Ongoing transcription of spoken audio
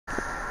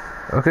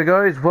Okay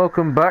guys,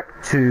 welcome back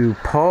to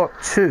part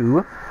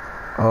 2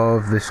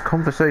 of this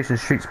Conversation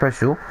Street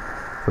special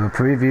for a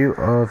preview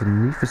of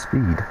Need for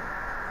Speed.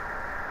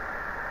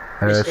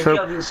 If you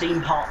haven't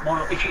seen part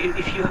 1, if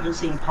you haven't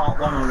seen part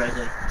 1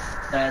 already,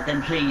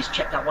 then please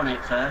check that one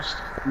out first,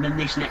 and then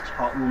this next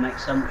part will make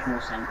so much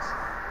more sense.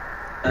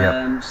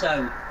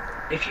 So,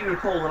 if you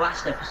recall the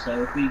last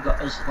episode, we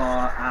got as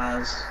far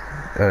as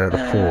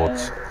the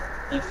Fords.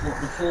 The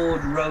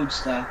Ford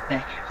Roadster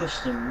Beck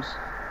Customs,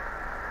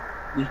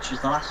 which was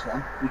the last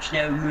one, which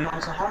now we move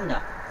on to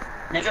Honda.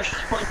 Now just to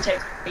point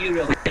out you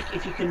real quick,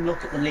 if you can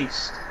look at the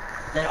list,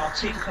 there are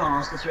 2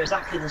 cars that are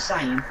exactly the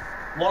same.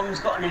 One's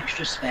got an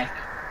extra spec,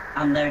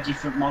 and they're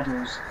different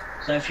models.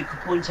 So if you could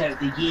point out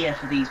the year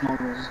for these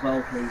models as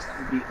well, please, that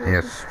would be awesome.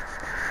 Yes.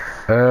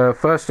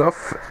 First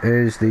off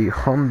is the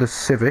Honda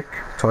Civic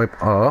Type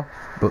R,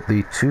 but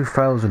the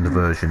 2000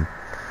 version.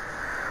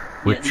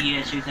 Which, the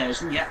year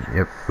 2000, yeah.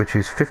 Yep, which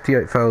is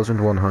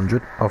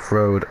 58,100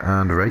 off-road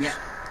and race. Yeah.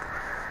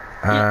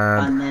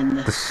 And then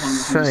the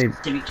same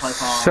Type R,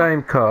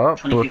 same car,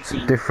 but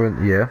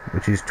different year,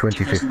 which is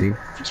 2015.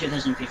 For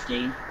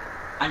 2015,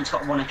 and it's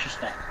got 1 extra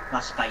spec.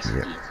 That's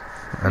basically it.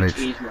 And which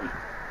is running.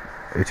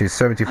 It is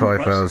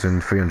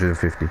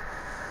 75,350.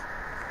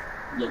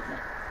 Lovely.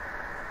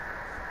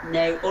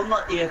 Now,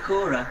 unlike the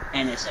Acura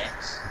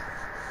NSX,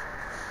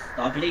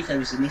 I believe there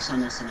was a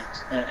Nissan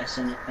SNX,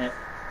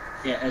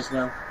 as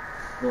well,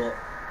 but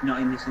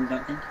not in this one, I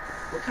don't think.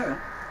 But carry on.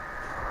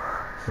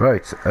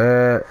 Right,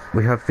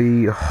 we have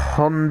the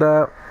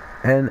Honda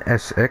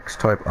NSX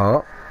Type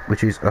R,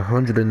 which is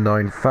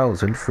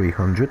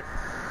 109,300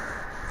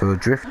 for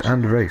drift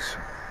and race.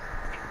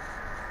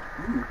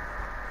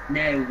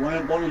 Now,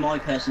 one of my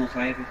personal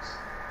favourites.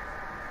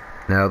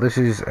 Now, this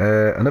is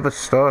another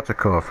starter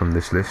car from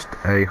this list,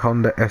 a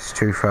Honda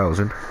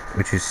S2000,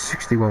 which is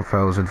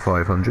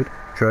 61,500,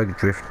 drag,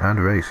 drift and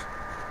race.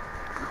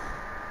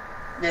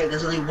 Now,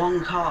 there's only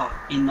 1 car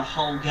in the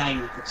whole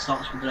game that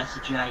starts with the letter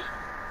J.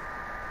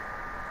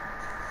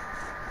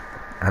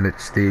 And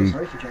it's the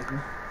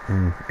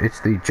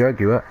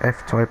Jaguar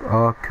F-Type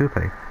R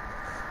Coupe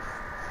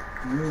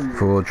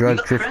for drag,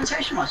 drift,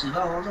 pronunciation wise as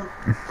well. Hold on.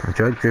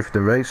 Drag, drift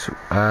and race,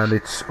 and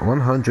it's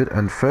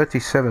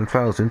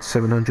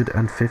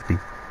 137,750.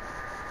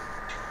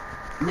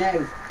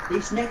 Now,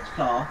 this next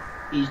car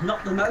is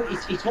not the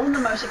it's one of the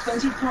most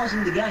expensive cars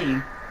in the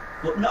game,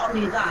 but not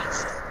only that,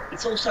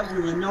 it's also one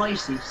of the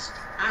nicest,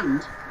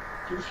 and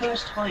for the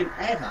first time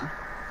ever,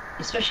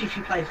 especially if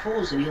you play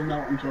Forza, you'll know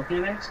what I'm talking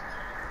about.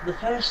 For the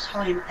first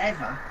time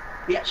ever,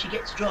 we actually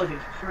get to drive it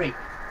for free.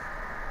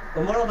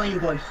 And what I mean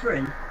by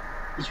free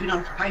is we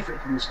don't have to pay for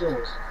it from the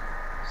stores.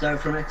 So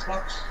from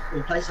Xbox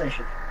or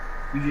PlayStation,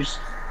 you just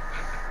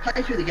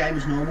play through the game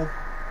as normal,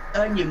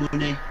 earn your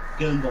money,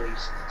 go and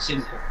boys.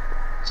 Simple.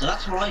 So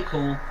that's what I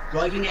call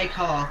driving a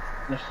car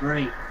for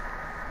free.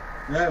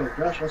 Well,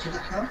 Josh, what's in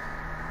that car?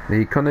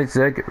 The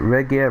Koenigsegg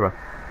Regera.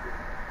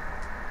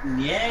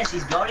 Yes,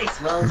 he's got it.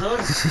 Well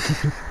done.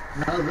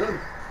 Well done.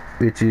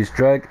 Which is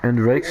drag and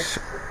race,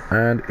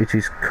 and it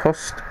is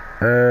cost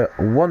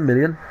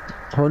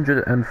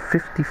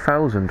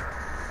 1,150,000.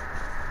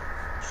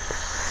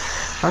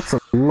 That's a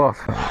lot.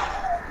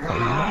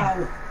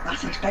 Wow,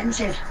 that's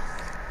expensive.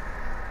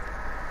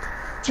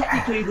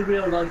 Technically, the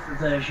real life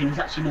version is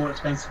actually more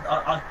expensive.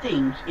 I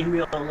think in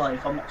real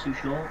life, I'm not too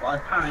sure, but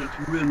apparently it's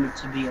rumoured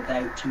to be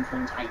about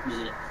 2.8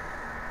 million.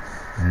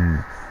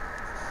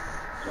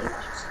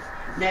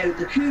 Now,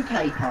 the coupe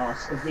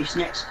part of this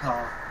next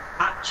car,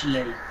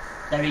 actually,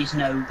 there is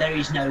no,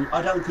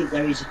 I don't think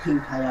there is a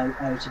coupe out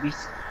of it.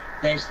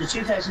 There's the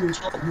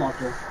 2012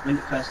 model when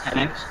it first came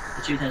out,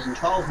 the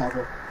 2012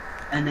 model,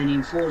 and then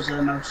in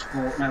Forza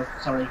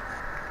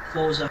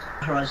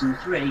Horizon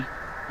 3,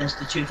 there's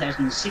the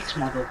 2006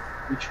 model,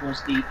 which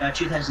was the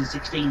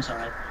 2016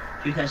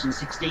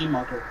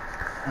 model,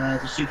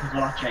 the Super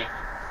Veloce.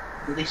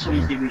 But this one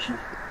is the original.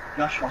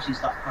 Josh, what is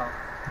that car?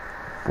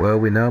 Well,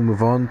 we now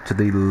move on to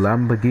the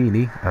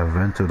Lamborghini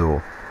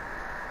Aventador.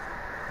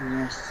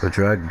 Yes. The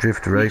drag,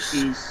 drift, race,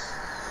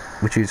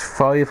 which is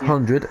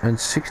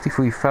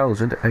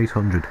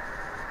 563,800.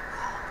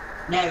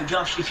 Now,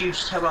 Josh, if you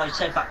just heard what I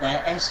said back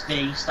there,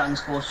 SV stands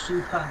for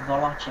Super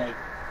Veloce.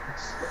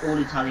 It's all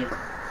Italian.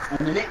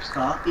 And the next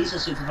car is a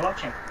Super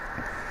Veloce.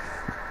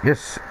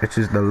 Yes, it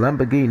is the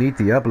Lamborghini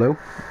Diablo,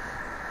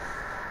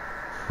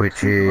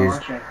 which is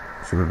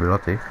Super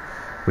Veloce,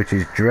 which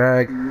is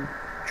drag,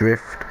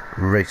 drift,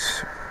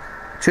 race,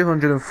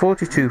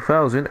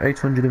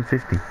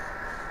 242,850.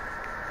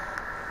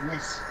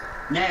 Yes.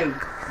 Now,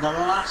 the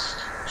last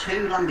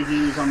 2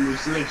 Lamborghinis on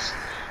this list.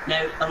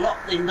 Now,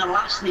 in the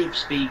last Need for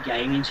Speed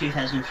game in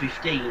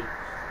 2015,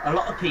 a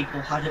lot of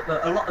people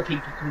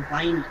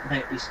complained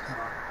about this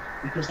car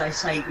because they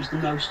say it was the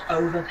most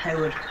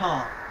overpowered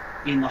car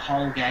in the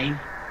whole game.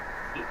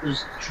 It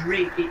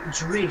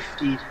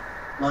drifted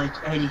like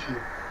anything,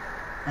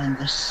 and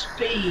the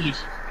speed,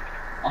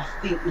 I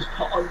think, was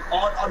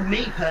on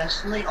me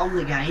personally on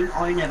the game.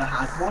 I never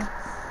had one,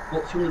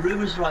 but from the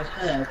rumours that I've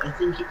heard, I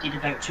think it did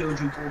about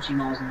 240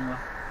 miles an hour.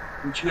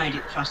 which made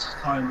it the fastest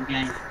car in the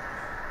game.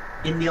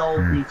 In the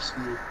old Need for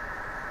Speed.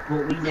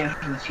 But we now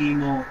have a few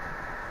more.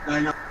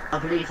 And I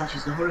believe that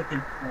is the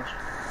Hurricane.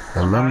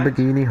 The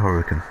Lamborghini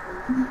Hurricane.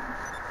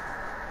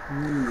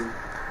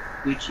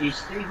 Which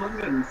is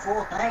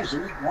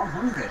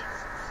 304,100.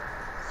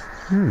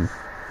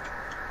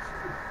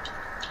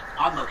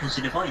 I'm not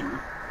considering buying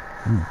that.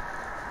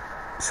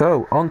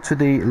 So, on to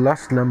the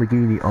last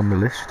Lamborghini on the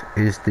list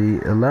is the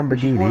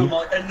Lamborghini.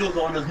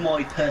 Another one of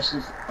my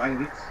personal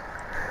favourites.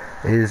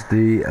 Is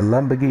the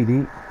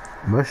Lamborghini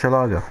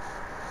Murcielago.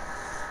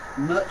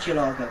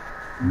 Murcielago.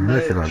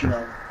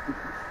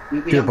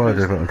 Do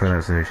apologise for the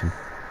pronunciation.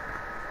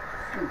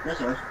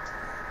 That's alright.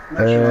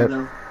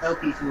 Murcielago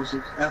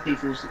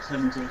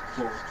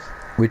LP4674.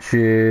 Which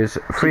is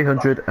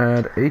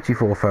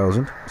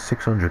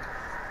 384,600.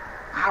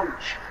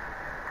 Ouch!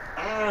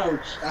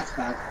 Ouch! That's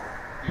bad.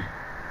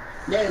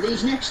 Now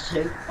these next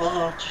two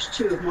are just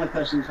two of my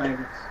personal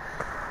favourites.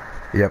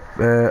 Yep.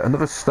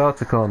 Another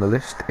starter car on the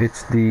list.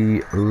 It's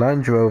the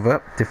Land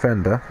Rover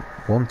Defender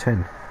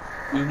 110.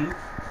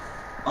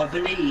 I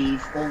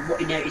believe,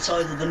 it's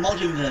either the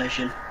modern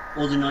version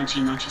or the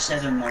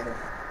 1997 model.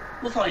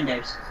 We'll find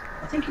out.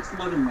 I think it's the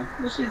modern one.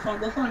 We'll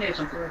find out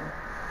on Friday.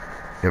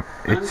 Yep.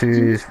 It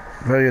is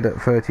valued at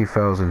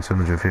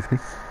 30,750.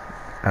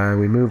 And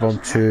we move on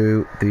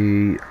to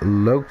the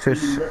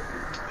Lotus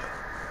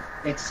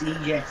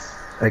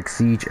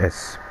Exige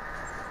S,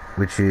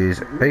 which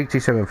is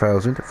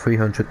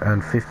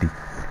 87,350.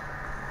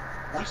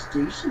 That's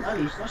decent,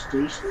 that's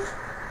decent.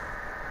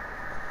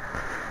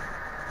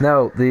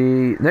 Now,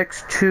 the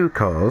next two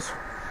cars...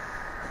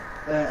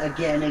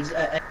 Again,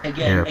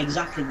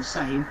 exactly the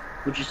same,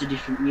 but just a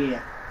different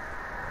year.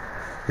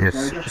 Yes.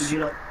 So, Josh, would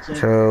you like to...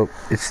 So,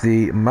 it's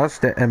the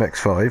Mazda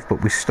MX-5,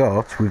 but we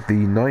start with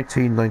the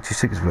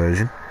 1996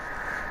 version,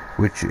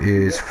 which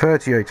is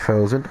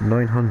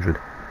 38,900.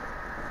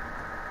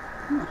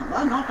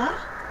 Not bad.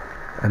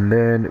 And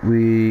then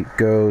we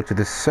go to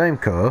the same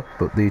car,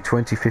 but the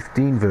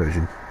 2015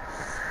 version,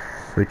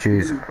 which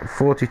is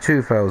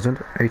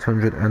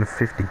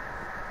 42,850.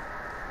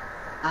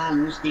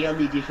 And the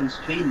only difference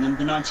between them,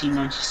 the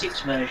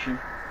 1996 version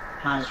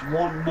has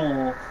one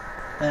more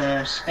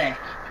spec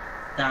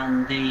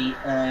than the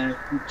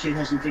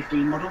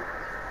 2015 model,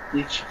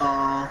 which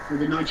are, for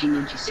the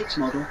 1996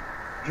 model,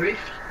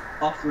 drift,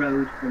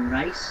 off-road and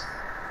race,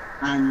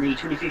 and the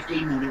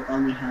 2015 model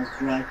only has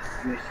drag,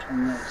 drift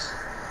and race.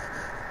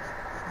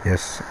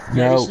 Yes.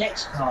 Now this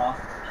next car,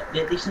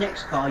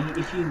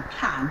 if you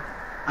can,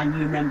 and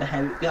you remember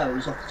how it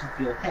goes off the top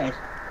of your head,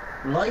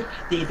 like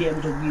the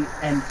BMW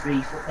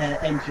M3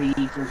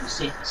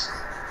 E46,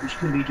 which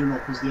can be done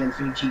up as the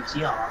M3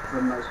 GTR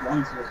from Most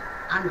Wanted,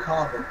 and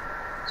Carbon.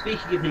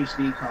 Speaking of New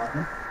Speed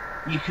Carbon,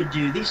 you could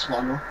do this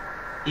one up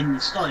in the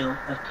style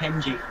of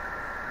Kenji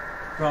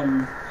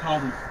from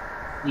Carbon,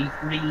 the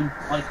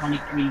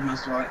iconic green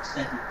Mazda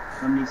RX-7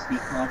 from Need Speed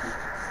Carbon.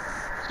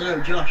 So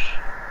Josh,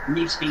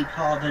 Need Speed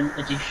Carbon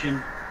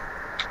edition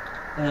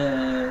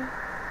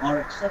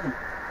RX-7.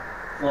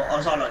 Well,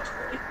 as I like to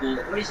call it,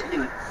 but what is it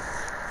anyway?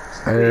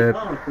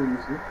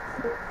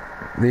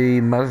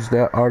 The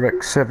Mazda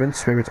RX-7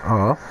 Spirit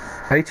R,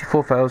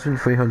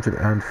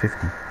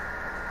 84,350.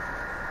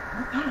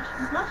 Not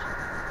bad.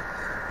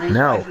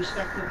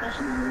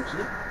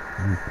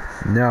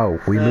 Now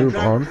we move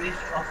on.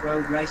 Drift,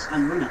 off-road, race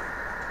and runner.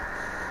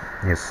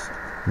 Yes.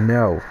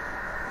 Now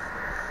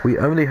we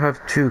only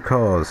have two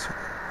cars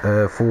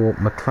for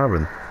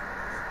McLaren.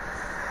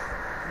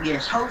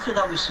 Yes, hopefully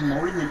there'll be some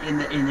more in the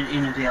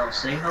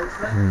DLC.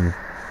 Hopefully.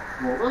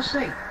 Well, we'll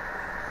see.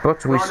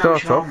 But we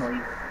start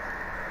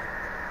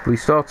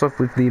off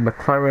with the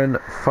McLaren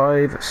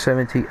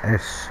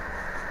 570S,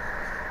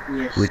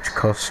 yes, which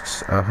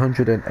costs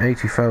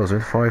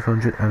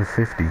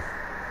 180,550.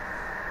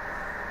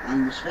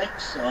 And the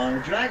specs are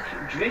drag,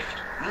 drift,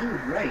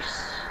 and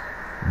race.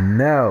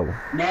 Now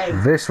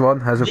this one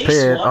has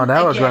appeared on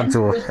our Grand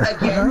Tour.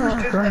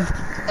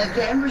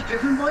 Again was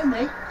driven by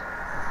me.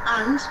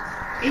 And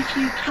if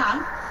you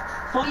can,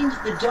 find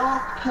the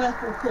dark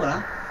purple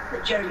colour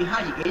that Jeremy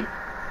had it in,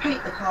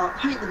 paint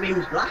the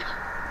rims black,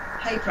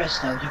 hey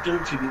presto, you've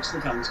done a tribute to the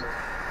Grand Tour.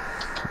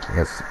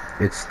 Yes,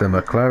 it's the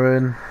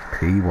McLaren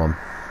P1.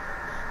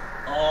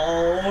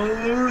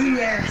 Oh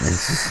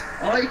yes!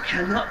 I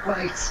cannot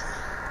wait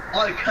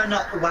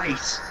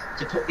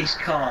to put this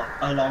car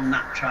along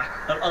that track,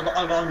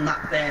 along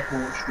that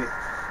airport strip.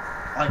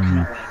 I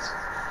cannot wait.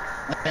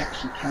 I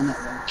actually cannot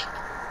wait.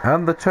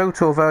 And the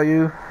total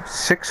value,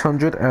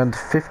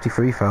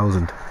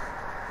 653,000.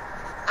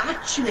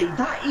 Actually,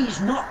 that is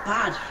not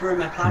bad for a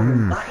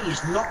McLaren. That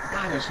is not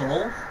bad at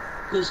all.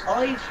 Because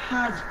I've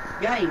had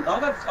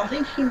I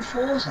think in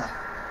Forza,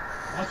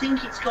 I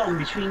think it's gone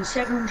between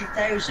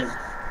 700,000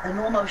 and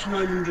almost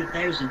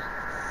 900,000.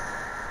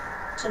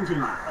 Something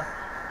like that.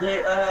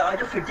 I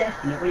know for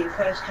definite, when it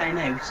first came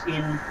out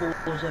in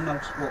Forza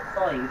Motorsport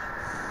 5,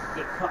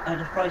 it had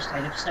a price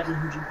tag of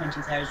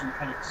 720,000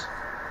 credits.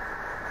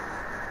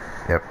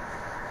 Yep.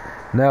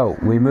 Now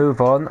we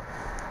move on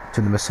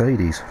to the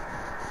Mercedes.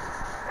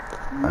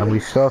 And we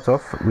start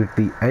off with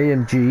the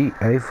AMG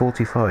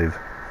A45.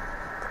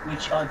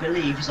 Which I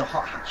believe is a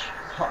hot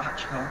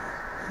hatch car.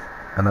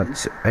 And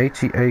that's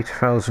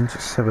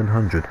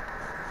 88,700.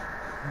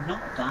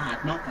 Not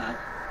bad, not bad.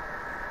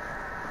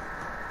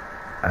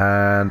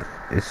 And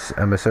it's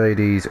a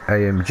Mercedes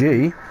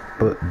AMG,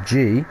 but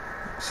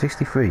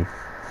G63.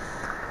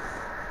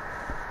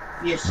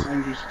 Yes,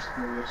 AMG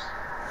 64, yes.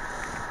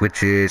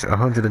 Which is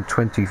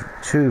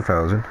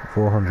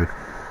 122,400.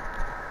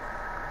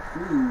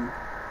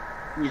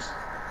 Yes.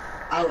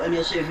 Oh, and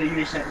also if you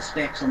miss out the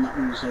specs on that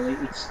one, so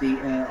it's the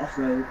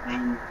off-road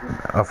and...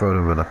 Off-road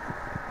and runner.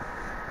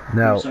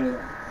 Now,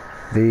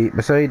 the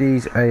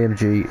Mercedes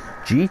AMG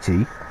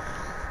GT,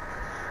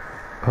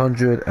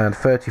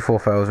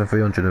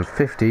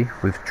 134,350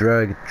 with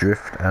drag,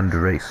 drift and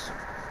race.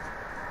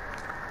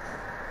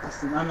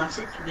 And that's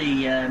it for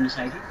the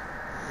Mercedes.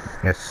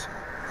 Yes.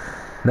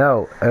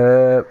 Now,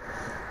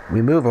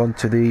 we move on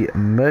to the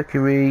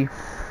Mercury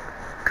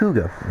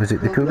Cougar. Is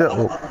it the Cougar?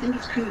 I think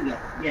it's Cougar.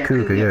 Yeah,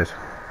 Cougar, yes.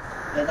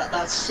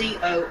 That's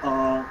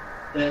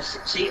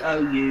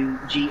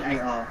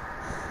C-O-U-G-A-R.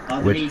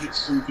 I believe it's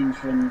something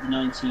from the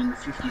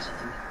 1950s, I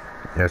think.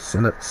 Yes,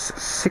 and it's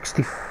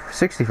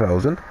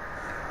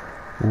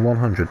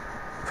 60,100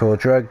 for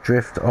drag,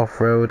 drift,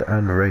 off-road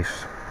and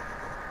race.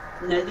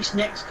 Now, this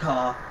next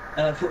car,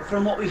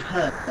 from what we've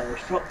heard,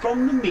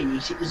 from the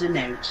minute it was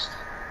announced,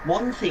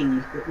 one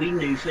thing that we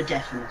knew for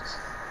definite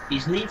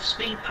is Need for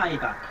Speed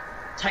Payback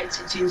takes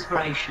its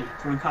inspiration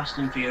from Fast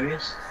and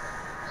Furious.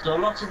 So a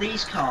lot of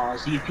these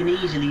cars you can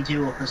easily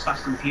do up as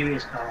Fast and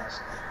Furious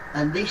cars.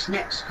 And this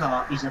next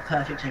car is a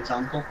perfect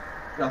example.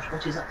 Josh,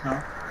 what is that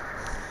car?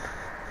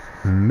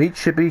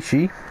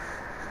 Mitsubishi,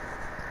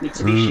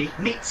 Josh,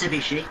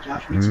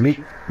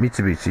 Mitsubishi.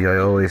 Mitsubishi, I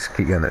always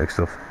keep getting that mixed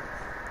up.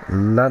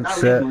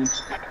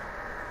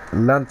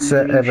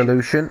 Lancer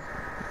Evolution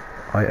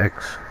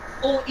IX.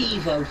 Or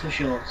Evo for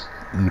short.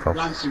 Evo.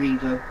 Lancer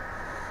Evo.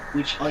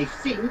 Which I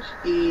think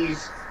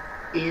is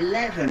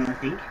 11, I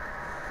think.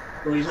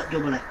 Or is that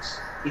double X?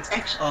 It's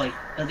XI.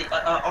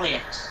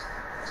 IX.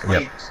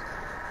 Yep. IX.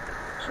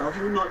 So I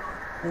think we might...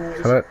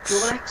 is So it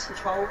double X, the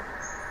 12?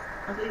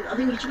 I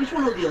think it's which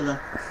one or the other.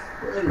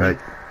 Right.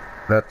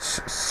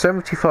 That's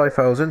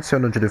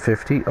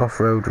 75,750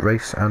 off-road,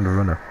 race and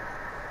runner.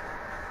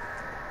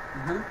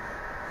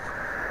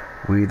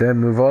 We then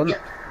move on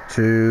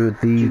to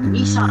the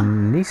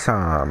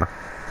Nissan.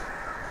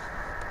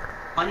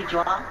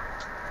 Konnichiwa.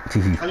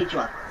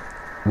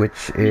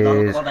 Which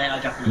is,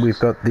 we've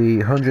got the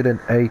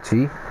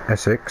 180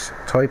 SX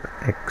Type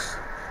X.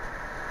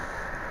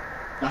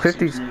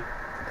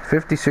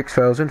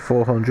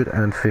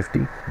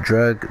 56,450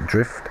 drag,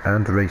 drift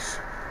and race.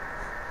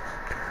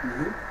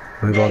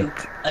 Move on.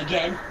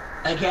 Again,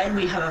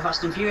 we have a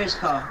Fast and Furious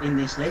car in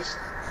this list.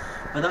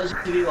 For those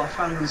of you who are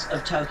fans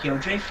of Tokyo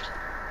Drift,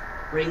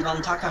 bring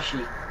on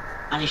Takashi.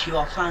 And if you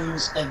are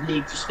fans of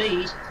Need for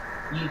Speed,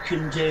 you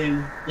can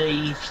do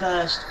the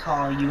first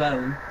car you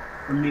own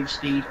from Need for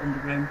Speed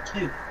Underground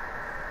 2.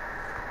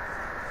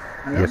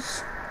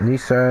 Yes,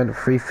 Nissan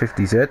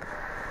 350Z,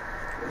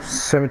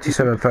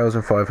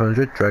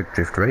 77,500 drag,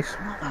 drift, race.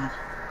 Not bad.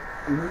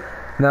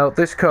 Now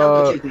this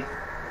car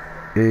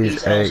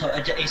is a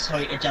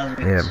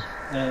Delaware.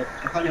 Yeah. I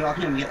can never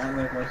get that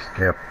word right.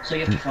 Yep. So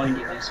you have to find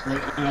it basically,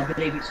 and I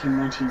believe it's from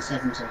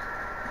 1970.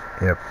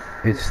 Yep.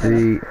 It's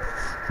the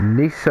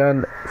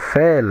Nissan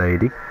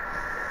Fairlady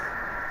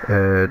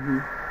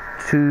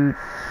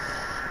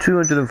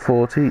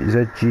 240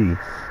 ZG.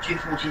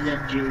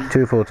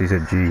 240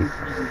 ZG.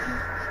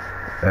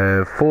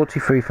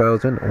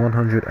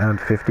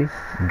 43,150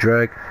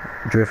 drag,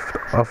 drift,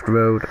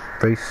 off-road,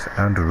 race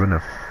and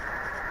runner.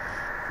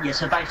 Yeah,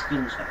 so basically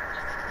respect.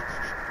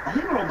 I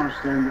think we're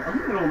almost down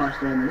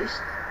the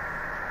list.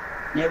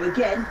 Now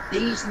again,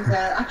 these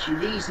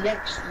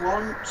next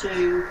 1,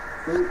 2,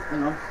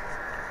 hang on,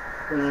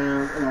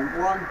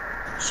 1,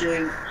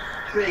 2,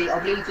 3. I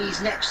believe these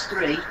next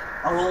 3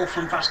 are all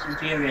from Fast and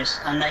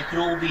Furious, and they can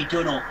all be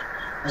done up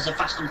as a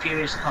Fast and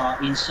Furious car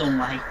in some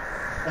way.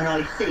 And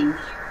I think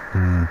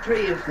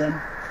 3 of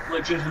them were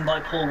driven by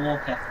Paul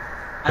Walker.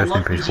 And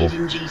like we did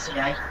in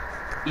GTA,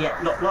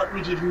 like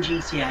we did in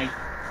GTA,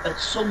 at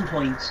some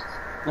point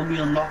when we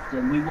unlock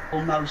them, we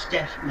will most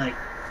definitely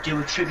do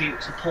a tribute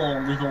to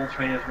Paul with all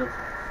 3 of them.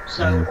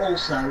 So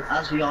also,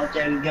 as we are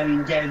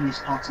going down this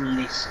part of the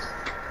list,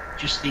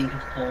 just think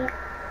of Paul.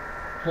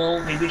 Paul,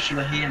 we wish you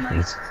were here,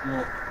 mate.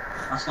 Well,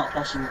 that's not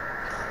possible.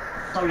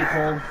 Sorry,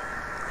 Paul.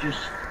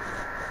 Just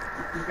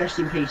rest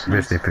in peace, mate.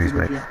 Rest in peace,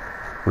 mate.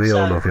 We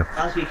all love you.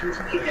 As we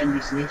continue down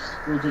this list,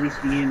 we'll do this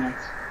for you, mate.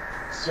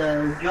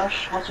 So,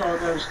 Josh, what are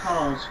those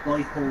cars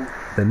by Paul?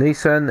 The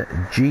Nissan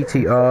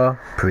GTR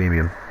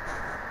Premium.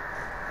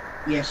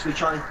 Yes, which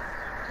the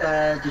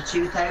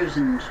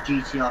 2000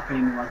 GTR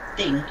Premium, I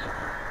think,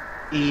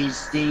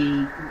 is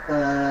the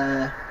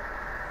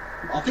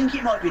I think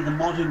it might be the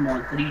modern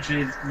one that he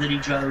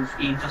drove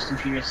in Fast and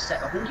Furious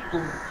 7. I think it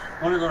was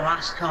one of the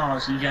last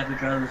cars he ever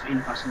drove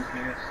in Fast and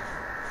Furious.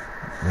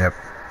 Yep.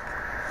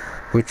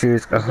 which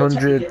is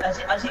 100. As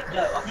it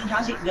go, I think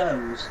as it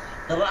goes,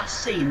 the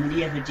last scene that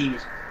he ever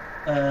did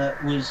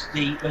was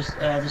the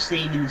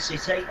scene in the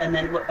city, and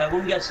then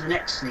when we go to the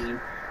next scene,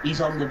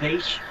 he's on the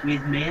beach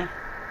with Mia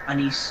and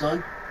his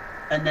son,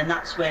 and then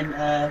that's when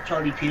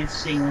Charlie Puth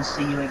sings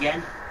 "See You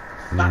Again."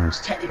 That was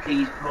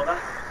technically his brother.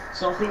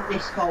 So I think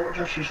this car, what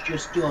Josh has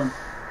just done,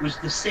 was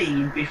the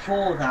scene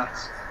before that,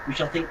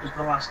 which I think was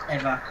the last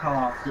ever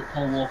car that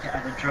Paul Walker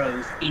ever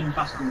drove in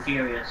Fast and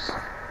Furious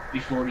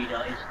before he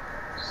died.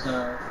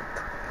 So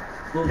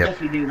we'll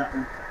definitely do that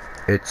one.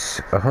 It's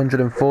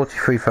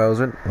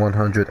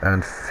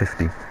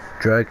 143,150.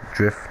 Drag,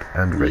 drift,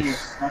 and race.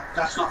 Yes,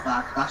 that's not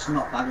bad. That's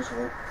not bad at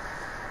all.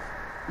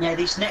 Now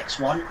this next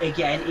one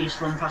again is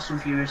from Fast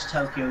and Furious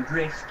Tokyo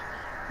Drift,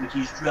 which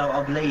is,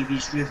 I believe,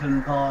 is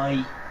driven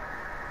by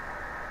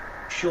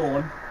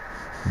Sean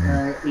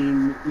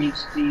in Need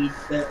Speed.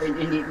 You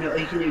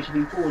can do it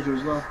in Forza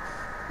as well,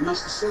 and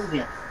that's the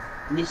Silvia,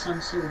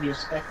 Nissan Silvia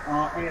Spec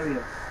R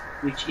Aerial,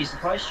 which is the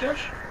price,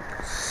 Josh?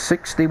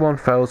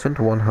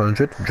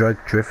 61,100. Drag,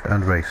 drift,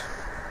 and race.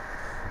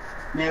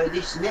 Now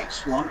this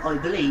next one, I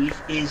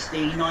believe, is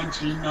the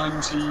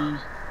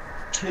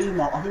 1992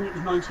 model. I think it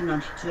was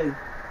 1992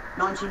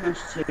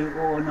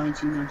 or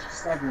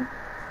 1997,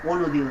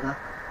 one or the other.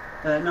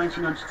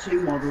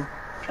 1992 model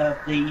of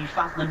the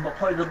Fathom, but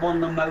probably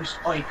one of the most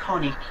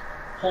iconic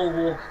Paul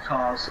Walker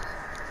cars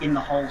in the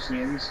whole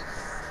series,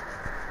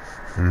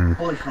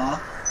 by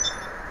far.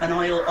 And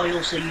I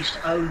also used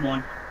to own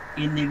one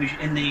in the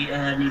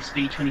Need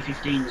Speed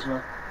 2015 as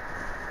well.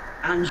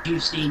 And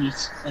you've seen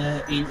it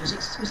in was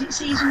it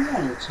season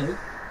 1 or 2?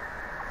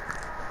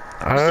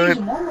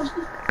 Season 1,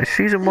 wasn't it?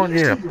 Season 1,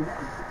 yeah. Season 1.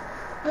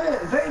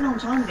 A very long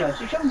time ago.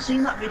 So if you haven't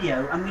seen that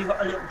video, and we've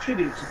got a little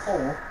tribute to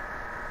Paul,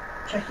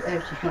 check it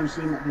out if you haven't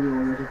seen that video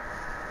already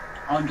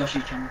on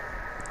Josh's channel.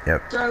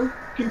 Yep. So,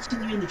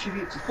 continuing the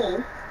tribute to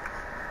Paul,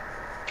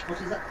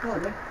 what is that car,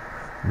 then?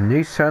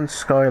 Nissan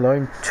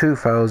Skyline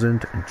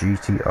 2000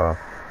 GTR.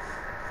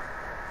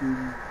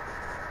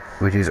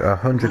 Which is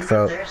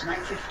 100,000. There's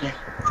 950.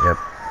 Yep.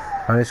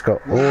 And it's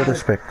got all the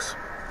specs.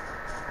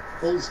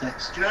 All the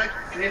specs. Drag,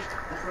 drift,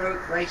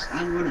 off-road, race,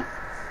 and runner.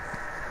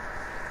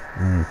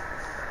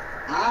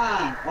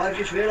 I've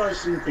just realised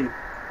something.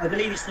 I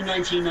believe it's the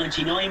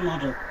 1999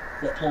 model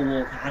that Paul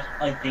Walker had,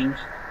 I think.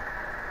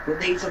 But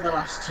these are the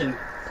last two.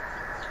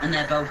 And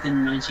they're both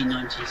in the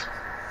 1990s.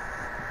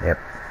 Yep.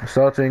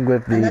 Starting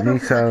with the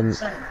Nissan...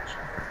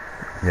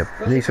 Yep.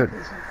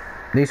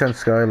 Nissan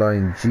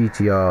Skyline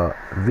GTR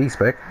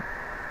V-Spec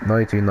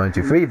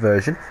 1993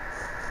 version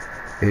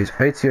is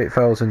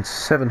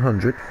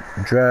 88,700.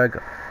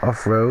 Drag,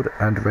 off-road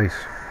and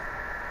race.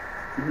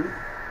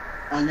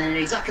 And then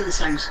exactly the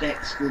same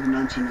specs for the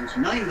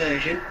 1999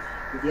 version,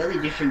 but the only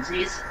difference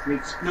is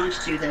it's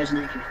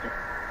 92,850.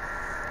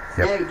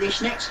 Yep. Now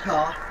this next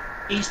car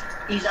is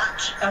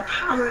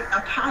actually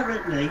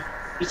apparently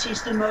it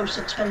is the most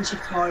expensive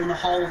car in the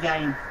whole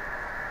game,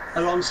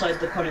 alongside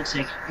the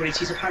Koenigsegg, but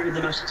it is apparently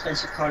the most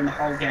expensive car in the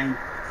whole game,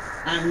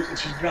 and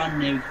it is brand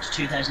new. It's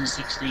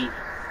 2016.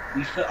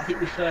 I think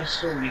we first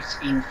saw it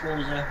in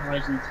Forza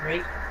Horizon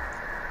 3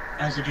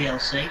 as a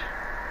DLC,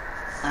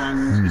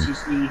 and it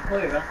is the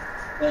Huayra.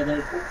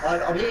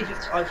 I believe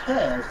I've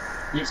heard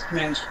that it's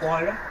pronounced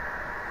Huayra,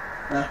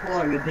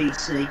 Huayra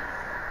BC,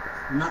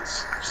 and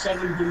that's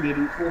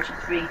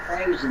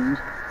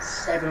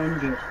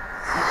 743,700.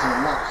 That's a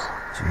lot.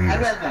 Jeez.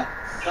 However,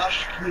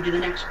 Josh, can we do the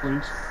next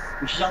point?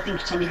 Which is, I think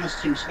it only has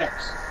two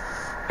specs.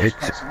 It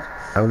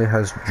only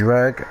has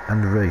drag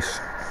and race.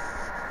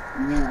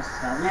 Yes.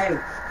 Now,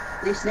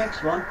 this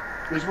next one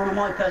is one of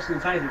my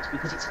personal favourites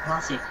because it's a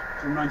classic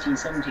from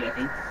 1970, I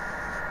think.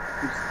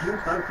 It's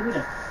Jules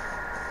Barracuda.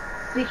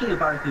 Speaking of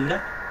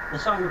Barracuda, the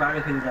song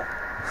Barracuda.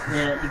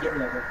 Yeah, you get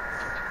the idea.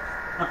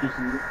 Not going to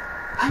sing it.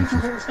 And it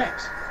has all the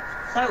specs.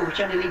 So, which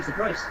only leaves the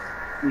price,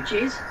 which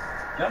is,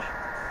 Josh?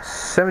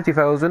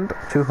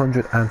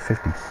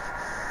 70,250.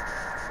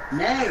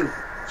 No.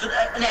 So,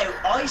 now,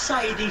 I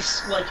say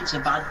this like it's a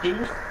bad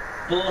thing,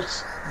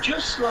 but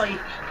just like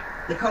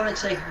the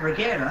Koenigsegg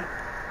Regera,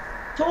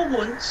 for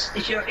once,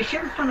 if you're a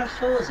fan of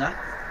Forza,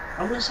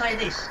 I'm going to say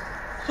this.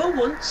 For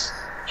once,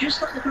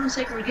 just like the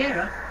Koenigsegg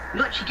Regera,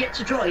 you actually get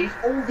to drive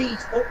all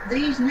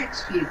these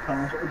next few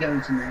cars that we're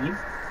going to name.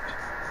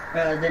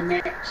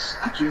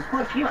 Actually, there's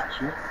quite a few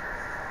actually.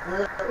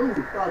 Oh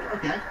God,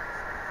 okay.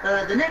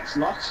 The next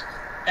lot,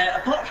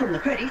 apart from the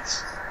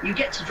credits, you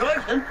get to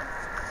drive them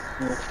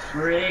for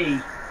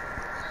free.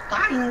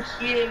 Thank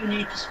you,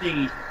 Need for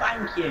Speed.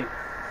 Thank you.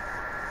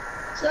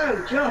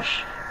 So,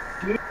 Josh,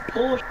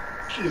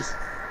 Porsches.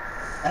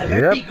 A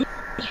very good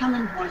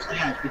Hammond might I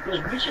add,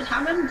 because Richard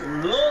Hammond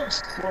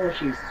loves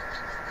Porsches,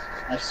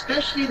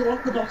 especially the one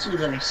at the bottom of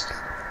the list.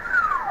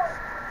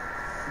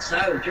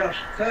 So, Josh,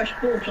 first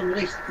Porsche on the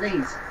list,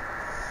 please.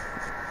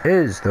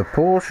 Is the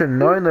Porsche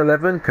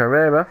 911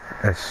 Carrera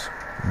S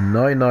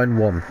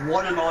 991.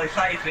 One of my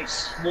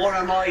favourites. One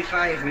of my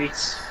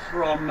favourites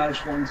from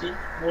Most Wanted.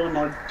 One of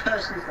my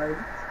personal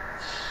favourites.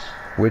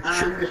 Which?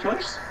 And the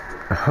price?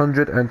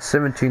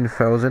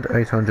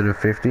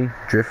 117,850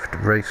 drift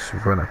race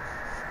runner.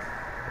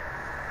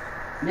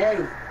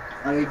 Now,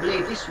 I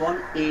believe this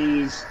one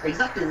is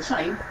exactly the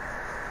same,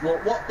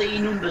 but what the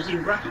numbers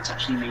in brackets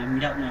actually mean, we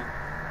don't know.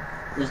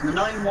 There's the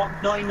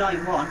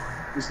 991,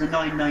 there's the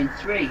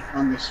 993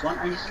 on this one,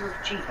 and it's a little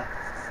cheaper.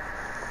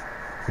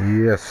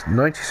 Yes,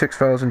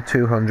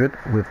 96,200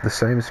 with the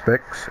same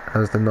specs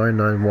as the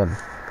 991.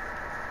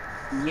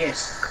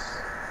 Yes.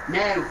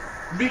 Now,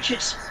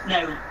 Richard's,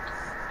 now,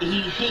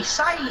 he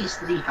says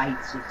that he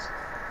hates it,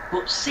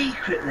 but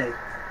secretly,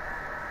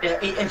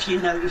 if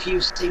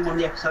you've seen one of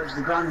the episodes of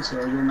the Grand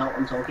Tour, you'll know what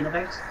I'm talking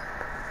about.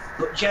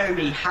 But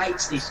Jeremy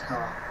hates this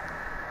car.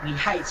 He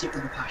hates it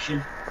with a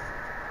passion.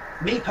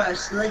 Me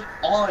personally,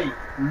 I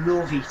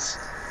love it.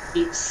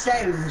 It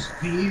sounds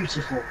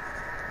beautiful,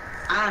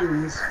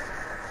 and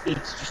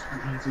it's just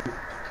amazing.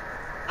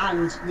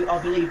 And I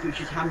believe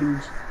Richard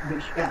Hammond,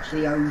 which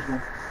actually owns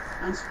one,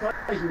 and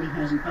surprisingly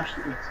hasn't crashed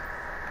it yet,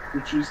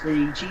 which is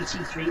the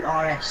GT3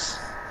 RS.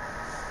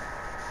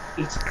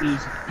 It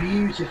is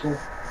beautiful,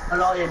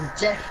 and I am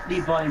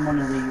definitely buying one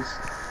of these,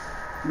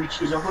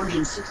 which is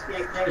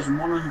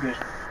 168,100.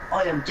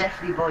 I am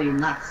definitely buying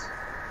that.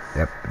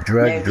 Yep,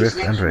 drag, now, drift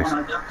and race.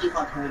 One I don't think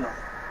I've heard of.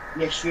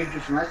 Yes, drag,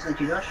 drift and race, thank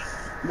you Josh.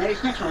 Now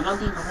this next one I don't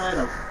think I've heard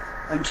of.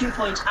 And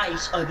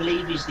 2.8 I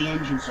believe is the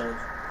engine size.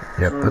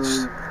 Yep, so,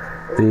 that's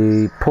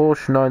the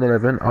Porsche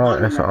 911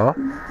 RSR,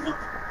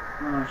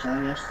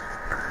 yes.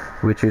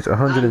 which is And it has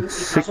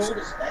 106. all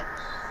the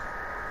specs.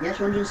 Yes,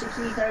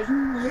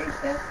 160,000 was it?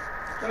 Yeah.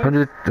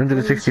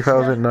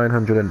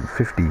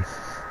 160,950.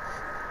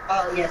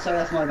 Oh yeah, sorry,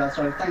 that's my bad.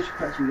 Sorry, thanks for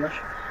correcting me, Josh.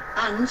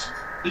 And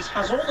it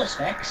has all the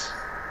specs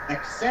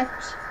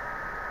except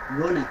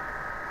runner.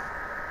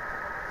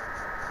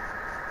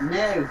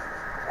 Now,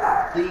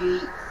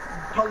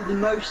 probably the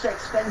most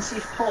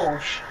expensive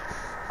Porsche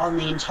on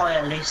the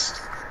entire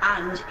list,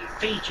 and it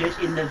featured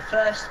in the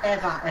first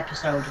ever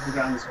episode of the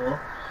Grand Tour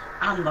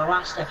and the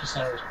last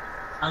episode.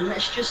 And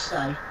let's just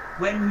say,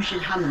 when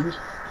Richard Hammond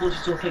put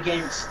it up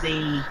against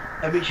the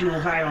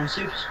original Veyron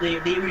the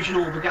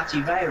original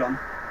Bugatti Veyron,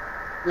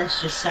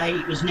 let's just say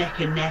it was neck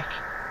and neck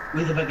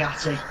with a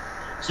Bugatti.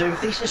 So if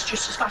this is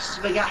just as fast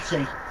as a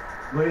Bugatti,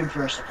 we're in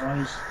for a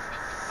surprise.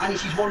 And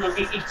it is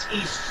it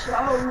is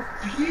so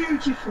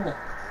beautiful.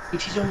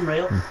 It is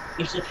unreal.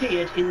 It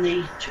appeared in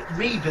the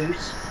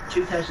reboot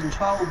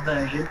 2012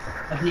 version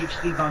of Need for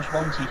Speed Most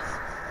Wanted,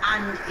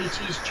 and it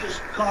is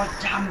just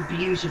goddamn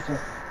beautiful.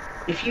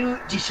 If you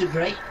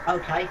disagree,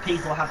 okay,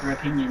 people have their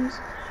opinions,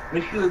 but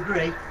if you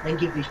agree, then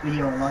give this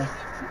video a like,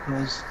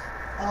 because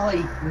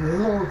I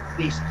love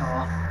this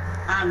car,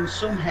 and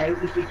somehow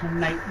if we can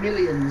make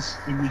millions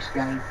in this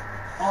game,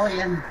 I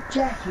am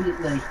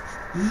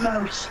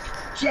most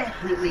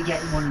definitely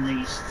getting one of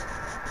these.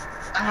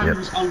 And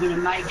yep. I'm going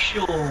to make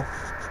sure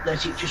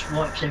that it just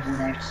wipes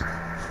everyone out.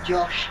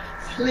 Josh,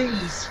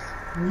 please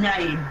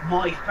name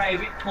my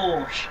favourite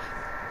Porsche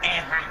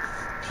ever.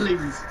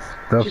 Please.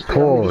 The just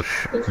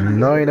Porsche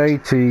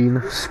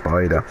 918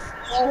 Spider.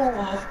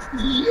 Oh,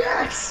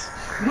 yes!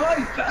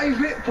 My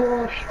favourite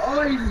Porsche.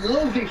 I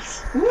love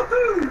it.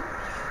 Woohoo!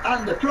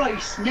 And the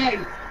price,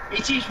 now,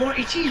 it is one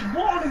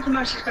of the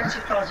most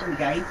expensive cars in the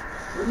game.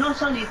 But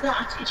not only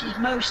that, it is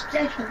most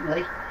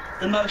definitely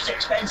the most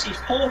expensive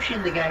Porsche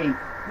in the game,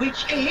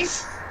 which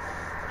is,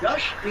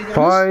 Josh,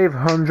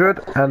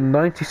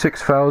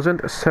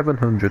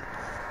 596,700.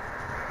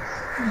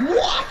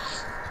 What?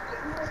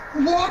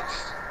 What?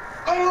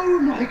 Oh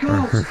my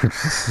God!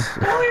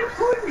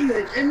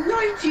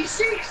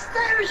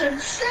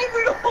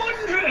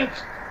 596,700.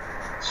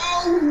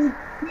 Oh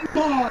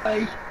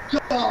my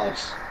God!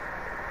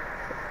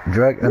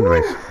 Drag and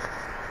race.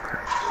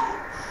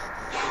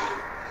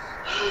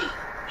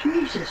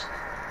 Jesus.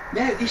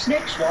 Now this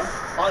next one,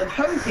 I'm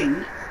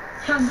hoping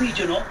can be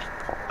done up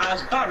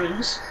as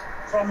Barons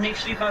from Need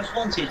for Speed Most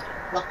Wanted.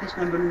 Blacklist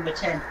member number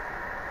 10.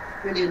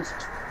 Brilliant.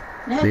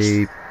 Next.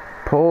 The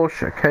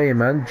Porsche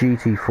Cayman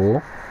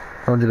GT4,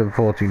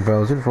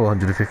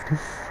 114,450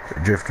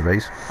 drift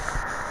race.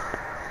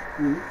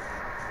 Now,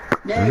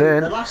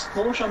 then the last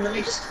Porsche on the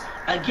list,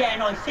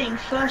 again I think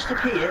first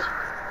appeared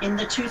in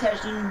the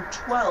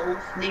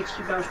 2012 Need for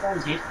Speed Most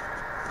Wanted,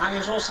 and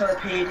has also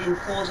appeared in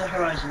Forza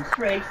Horizon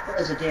 3, but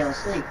as a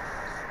DLC.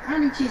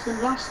 And it is the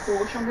last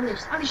Porsche on the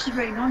list, and it's a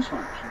very nice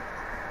one actually.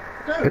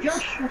 So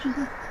Josh, what is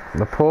that?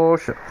 The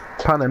Porsche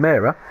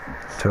Panamera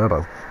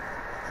Turbo.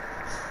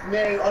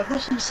 Now, I've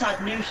got some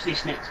sad news for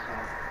this next car.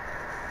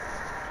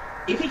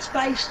 If it's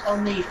based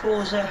on the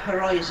first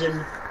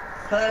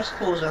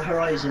Forza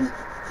Horizon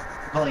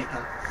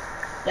Viper,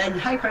 then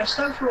hey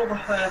presto for all the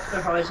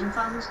Horizon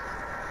fans.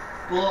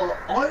 But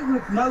I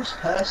would most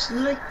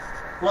personally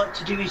like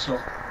to do it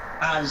up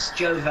as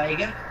Joe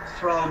Vega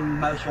from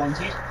Most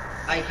Wanted,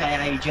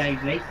 aka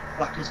JV,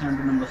 Blacklist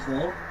member number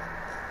 4.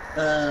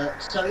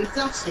 So if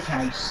that's the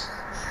case,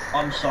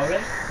 I'm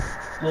sorry,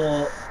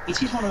 but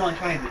it is one of my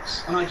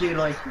favourites, and I do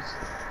like it.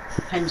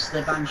 Hence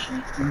the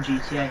Banshee from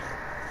GTA.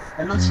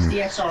 And that's the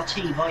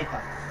SRT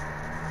Viper.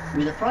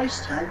 with a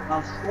price tag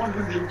of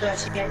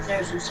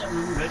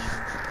 138,700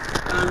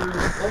 and all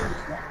the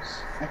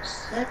specs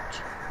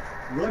except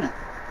runner.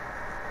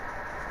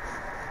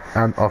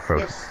 And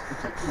off-road. Yes,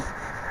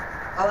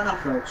 oh, and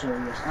off-road, sorry,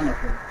 yes, and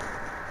off-road.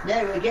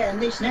 Now again,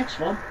 this next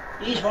one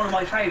is one of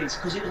my favourites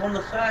because it was one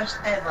of the first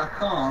ever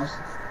cars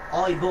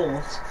I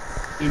bought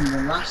in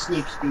the last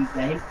Need for Speed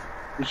game,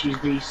 which is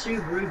the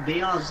Subaru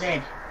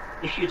BRZ,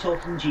 if you're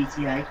talking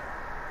GTA,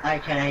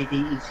 aka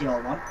the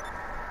ETR one.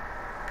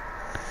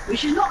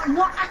 Which is not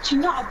actually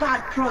not a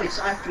bad price,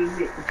 I have to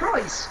admit. The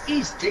price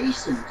is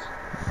decent.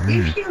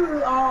 If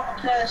you are a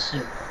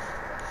person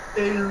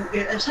who,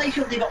 say if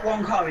you've got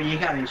one car in your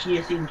garage and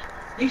you think,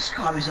 this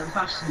car isn't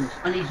fast enough,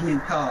 I need a new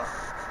car,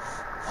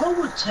 I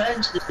would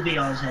turn to the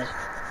BRZ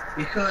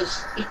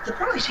because the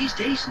price is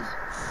decent.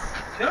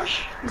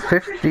 Josh, is that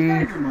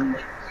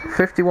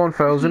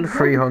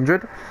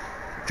 51,300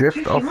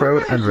 drift,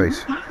 off-road and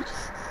race.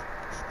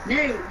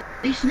 Now,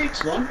 this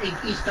next one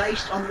is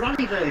based on the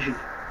rally version.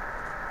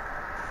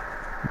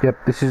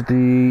 Yep, this is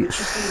the... Which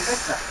is the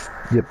Impreza.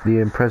 Yep, the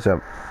Impreza.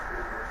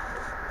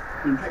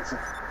 The Impreza.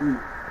 Mm.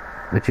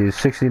 Which is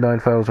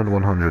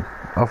 69,100.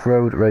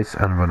 Off-road, race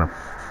and runner.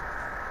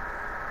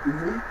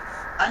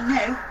 And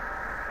now,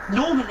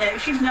 normally,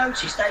 if you've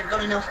noticed, they've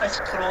got an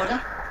alphabetical order.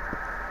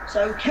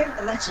 So count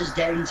the letters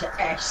down to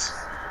S.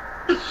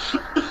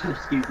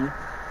 Excuse me.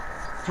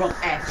 From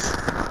S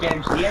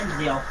down to the end of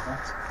the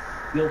alphabet,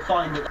 you'll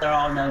find that there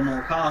are no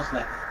more cars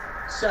left.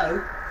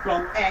 So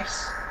from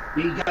S,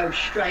 we go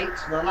straight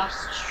to the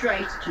last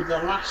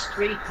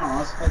three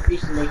cars of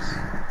this list.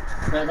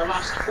 The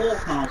last four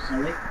cars,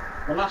 sorry.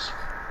 The last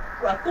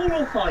 4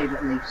 or 5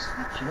 at least,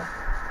 actually.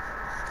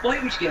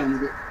 Wait, which go on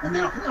with it, and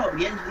then I think that'll be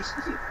the end of this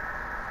video.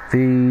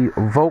 The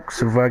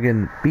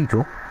Volkswagen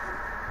Beetle,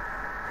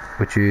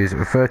 which is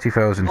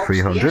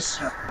 30,300. Yes,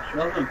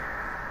 well done.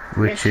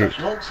 Which yes, is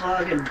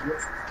Volkswagen.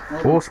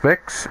 Well all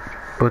specs,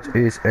 but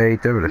is a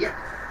derelict. yeah.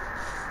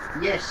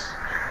 Yes,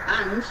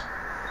 and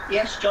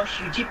yes, Josh,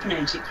 you did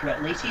pronounce it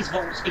correctly. It is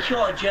if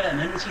you're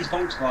German, it is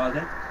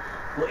Volkswagen.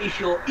 But if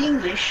you're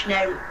English,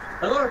 now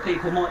a lot of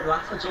people might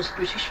laugh at us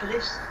British for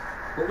this,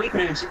 but we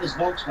pronounce it as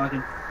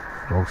Volkswagen.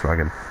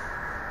 Volkswagen.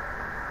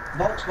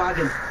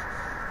 Volkswagen.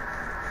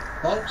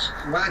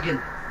 Volkswagen.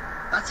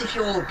 That's if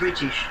you're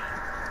British.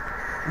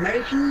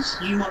 Americans,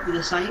 you might be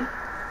the same.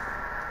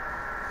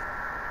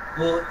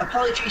 But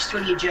apologies to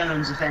any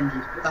Germans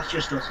offended, but that's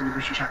just us in the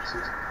British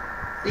accent.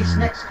 This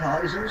next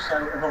car is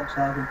also a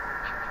Volkswagen.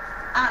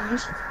 And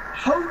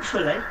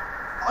hopefully,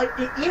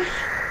 if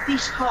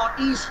this car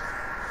is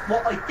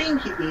what I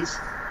think it is,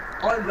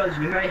 I'm going to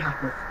be very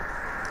happy.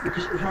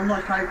 Because it was one of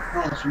my favourite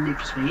cars from Need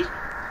for Speed.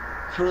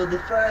 For the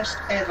first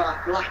ever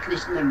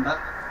blacklist member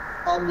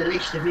on the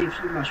list of Need for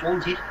Speed Most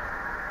Wanted,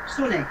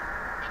 Sonny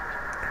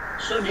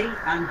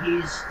and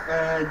his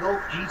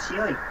Golf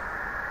GTI.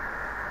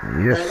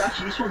 Yes.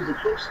 Actually, this one's the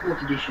Club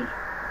Sport Edition.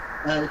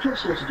 The Club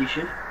Sport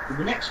Edition.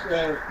 The next,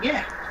 the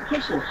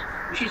Club Sport,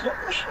 which is what?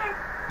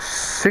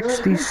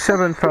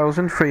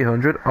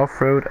 67,300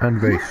 off-road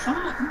and race.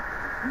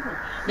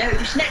 Now,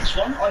 this next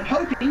one, I'm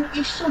hoping,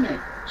 is Sonny.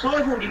 So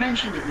I've already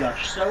mentioned it,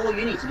 Josh. So all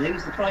you need to do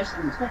is the price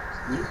and the specs,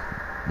 please.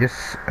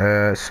 Yes,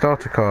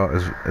 starter car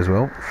as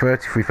well.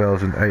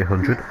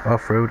 33,800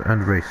 off-road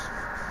and race.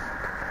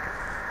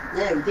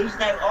 I've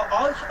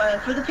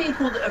for the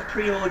people that have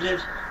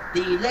pre-ordered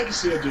the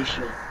Legacy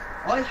Edition,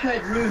 I've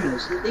heard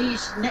rumours that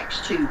these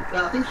next two,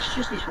 I think it's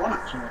just this one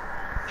actually,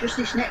 just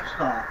this next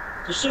car,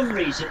 for some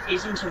reason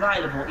isn't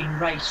available in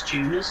race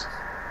tuners,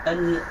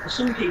 and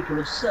some people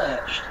have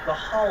searched the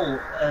whole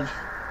of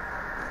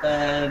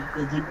I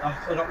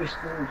forgot what it's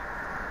called,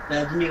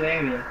 the new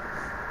area,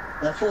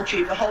 the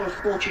whole of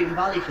Fortune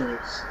Valley for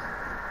this,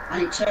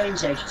 and it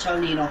turns out it's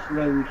only in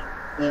off-road.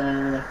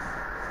 I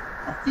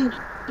think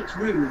it's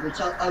rumoured it's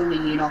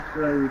only in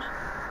off-road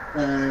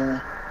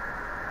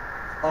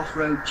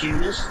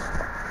tuners.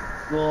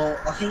 Well,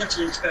 I think that's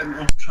an experiment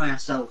we'll try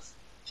ourselves.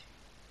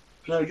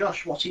 So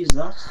Josh, what is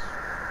that?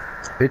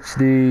 It's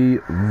the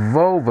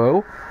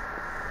Volvo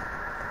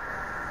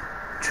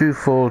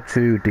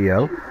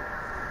 242DL.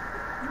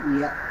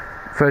 Yeah.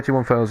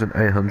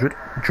 31,800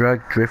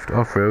 drag, drift,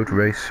 off-road,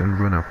 race and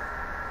runner.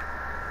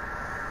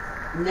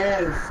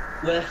 No,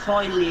 we're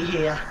finally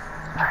here.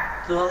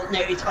 So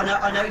no,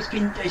 I know it's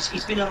been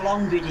a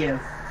long video.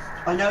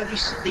 I know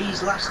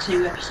these last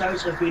 2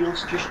 episodes have been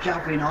us just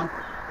jabbering on,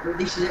 but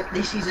these 2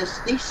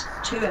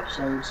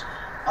 episodes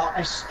are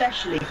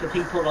especially for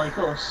people like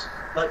us,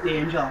 like me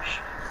and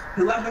Josh,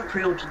 who haven't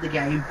pre-ordered the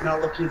game and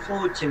are looking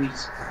forward to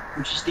it,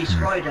 which is this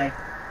Friday.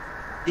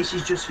 This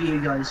is just for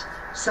you guys.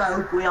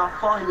 So we are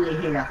finally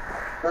here,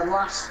 the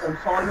last and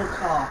final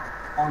car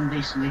on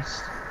this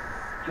list.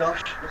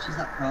 Josh, what is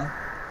that car?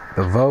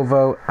 The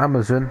Volvo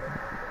Amazon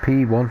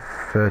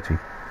P130.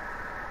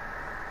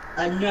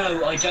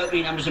 No, I don't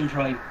mean Amazon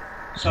Prime.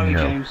 Sorry,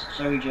 No. James.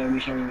 Sorry, Jeremy.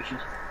 Sorry,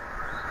 Richard.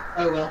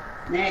 Oh well.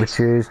 Next. Which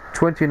is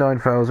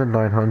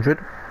 29,900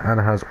 and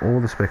has all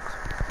the specs.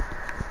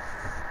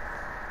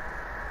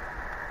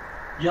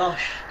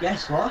 Josh,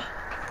 guess what?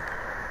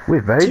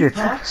 We've made Two it.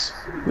 parts.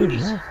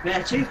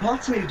 Yeah, 2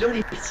 parts and we've done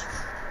it.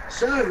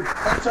 So,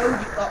 that's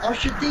over, I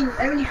should think,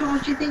 how many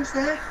cars do you think's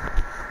there?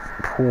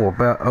 Oh,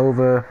 about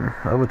over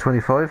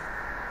 25.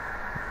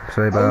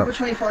 Say about Over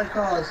 25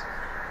 cars.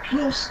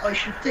 Plus, I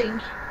should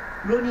think,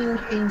 running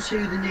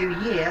into the new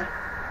year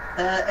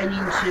and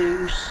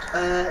into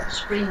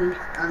spring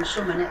and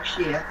summer next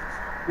year,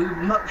 we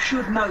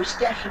should most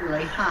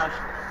definitely have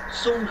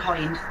some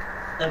kind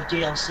of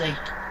DLC.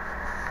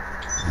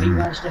 We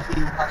most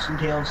definitely will have some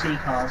DLC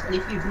cars. And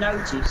if you've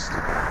noticed,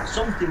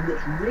 something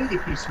that's really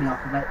pissed me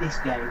off about this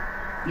game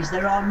is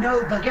there are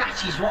no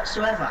Bugattis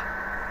whatsoever.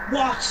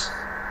 What?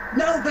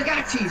 No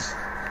Bugattis!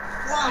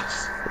 What?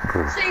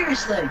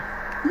 Seriously?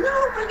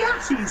 No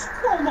Bugattis!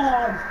 Come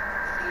on!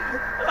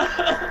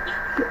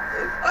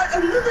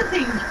 Another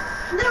thing,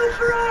 no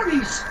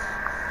Ferraris!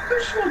 Could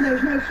have sworn there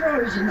was no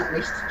Ferraris in that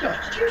list.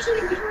 Josh, did you see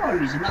any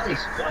Ferraris in that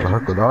list?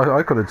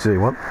 I couldn't see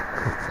one.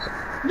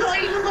 Not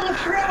even one a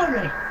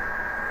Ferrari!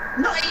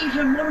 Not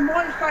even one of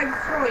my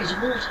favourite Ferraris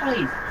of all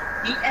time.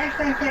 The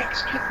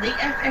FXXK. The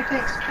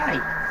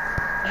FXXK.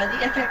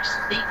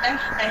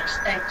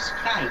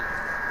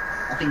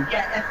 I think,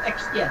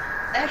 FXXK.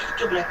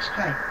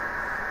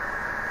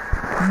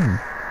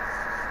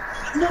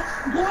 No,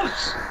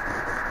 what?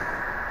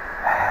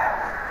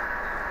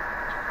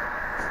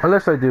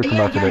 Unless they do come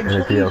out in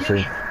a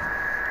DLC.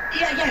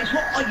 Yeah, guys,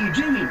 what are you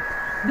doing?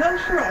 No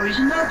Ferraris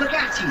and no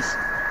Bugattis.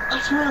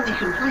 That's my only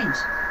complaint.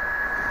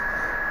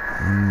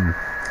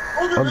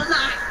 Other than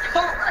that,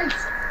 can't wait.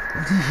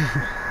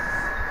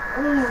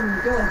 Oh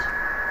my god.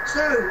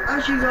 So,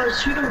 as you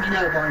guys should already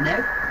know by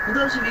now, for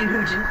those of you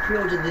who didn't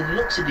pre-order the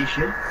deluxe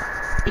edition,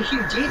 if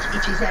you did,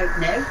 it is out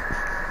now.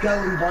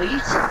 Go and buy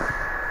it.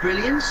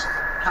 Brilliant.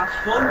 Have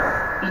fun.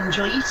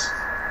 Enjoy it.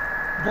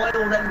 Buy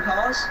all them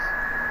cars.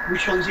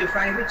 Which one's your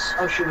favourites?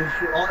 Oh, sure.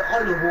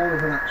 I love all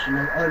of them,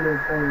 actually. I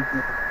love all of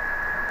them.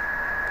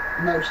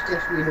 Most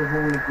definitely love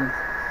all of them.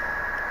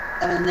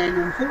 And then,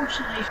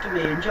 unfortunately for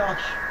me and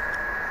Josh,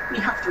 we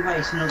have to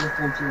race another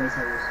 48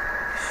 hours.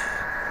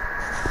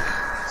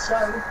 So,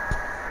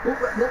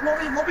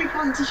 what we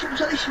plan to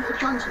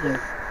do?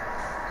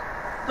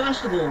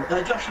 First of all,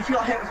 Josh, if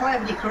I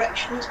have any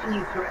corrections, can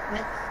you correct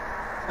me?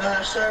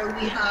 So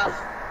we have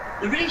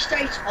the release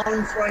date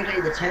on Friday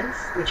the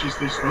 10th, which is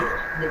this week,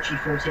 literally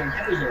 48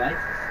 hours away.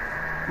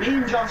 Me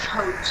and Josh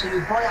hope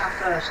to buy our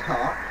first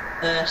car,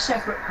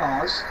 separate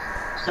cars,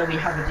 so we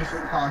have a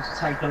different car to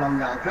take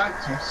along our drag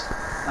test,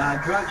 our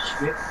drag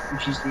strip,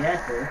 which is the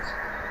airport.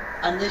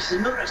 And this is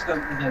another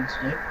experiment we're going to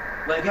do.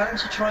 We're going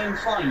to try and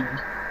find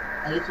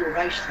a little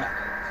racetrack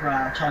for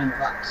our time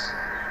lapse.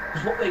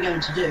 Because what we're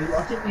going to do,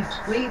 I think we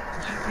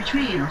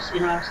between us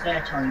in our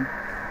spare time,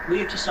 we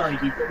have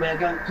decided that we're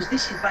going, because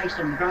this is based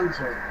on the Grand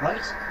Tour,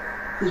 right?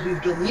 Because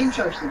we've done the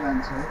intro to the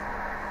Grand Tour,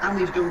 and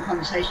we've done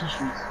Conversation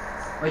Street,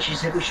 which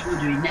is which we're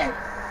doing now,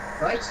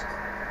 right?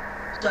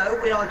 So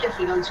we are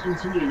definitely going to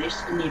continue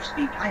this in Need for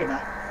Speed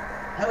Payback.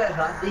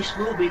 However, this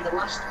will be the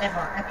last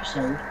ever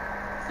episode,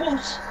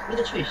 but with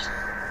a twist.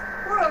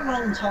 For a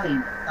long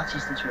time, that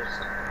is the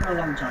twist. For a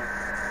long time.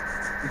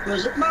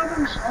 Because at the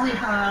moment, I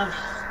have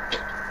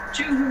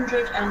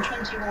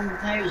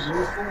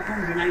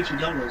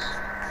 $221,480.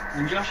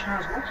 And Josh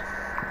has what?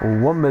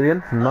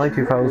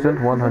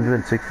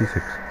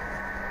 1,090,166.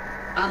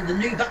 And the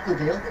new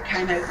Batmobile that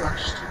came out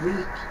last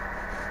week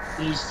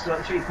is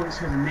like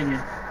 3.7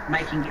 million,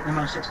 making it the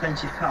most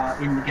expensive car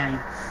in the game.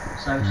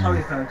 So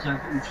sorry, Proto,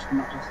 but we've just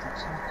knocked off that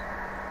side.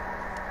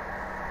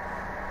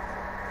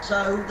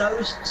 So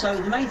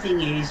the main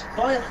thing is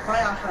buy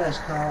our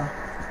first car,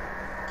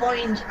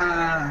 find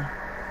our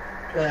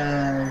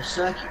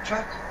circuit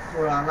track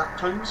for our lap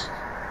times,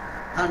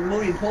 and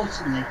more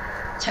importantly,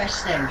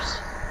 test out.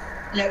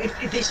 You know, if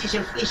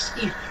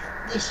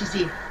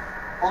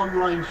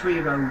online free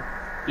roam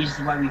is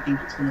the way we think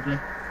it's going to be.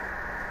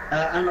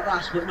 And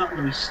last but not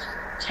least,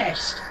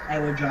 test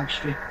our drag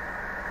strip.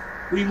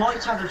 We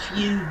might have a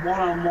few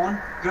one-on-one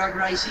drag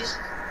races,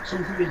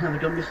 something we've never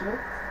done before.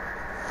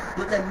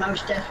 But then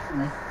most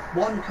definitely,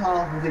 one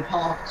car will be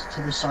parked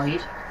to the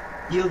side,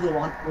 the other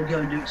one will go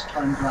and do its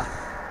timed lap.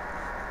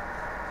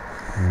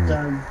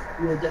 So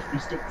we'll definitely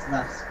stick to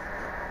that.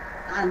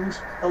 And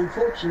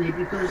unfortunately,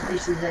 because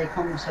this is a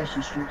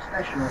Conversation Street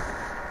special,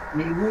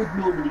 we would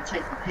normally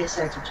take the piss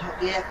out of Top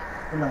Gear,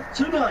 but like,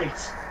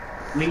 tonight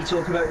we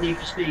talk about Need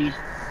for Speed.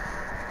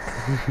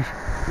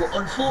 But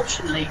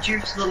unfortunately, due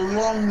to the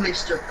long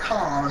list of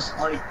cars,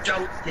 I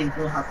don't think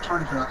we'll have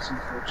time for that,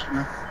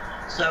 unfortunately.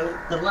 So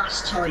the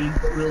last time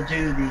that we'll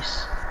do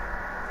this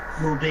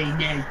will be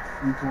now,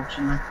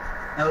 unfortunately.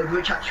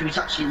 Which actually is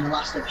actually in the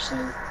last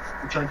episode.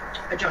 Which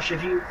Josh,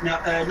 have you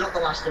not the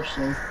last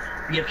episode,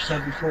 the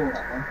episode before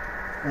that one?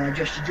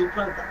 Josh, did you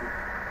upload that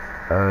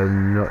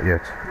one? Not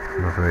yet,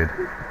 I'm afraid.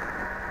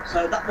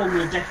 So that one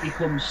will definitely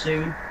come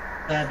soon.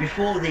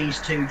 Before these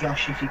two,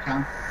 Josh, if you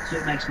can, so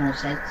it makes more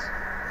sense.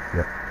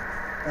 Yeah.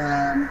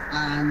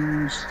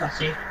 And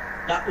that's it.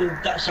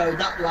 So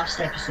that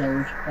last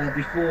episode,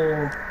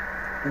 before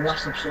the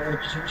last episode,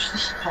 which this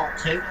is part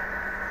 2,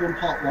 from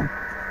part 1.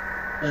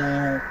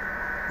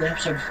 the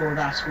episode before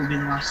that will be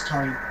the last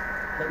time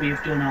that we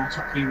have done our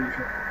Top Gear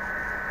intro.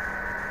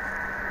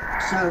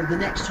 So the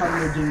next time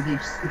we'll do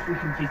this, if we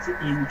can fit it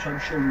in, which I'm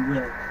sure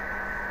we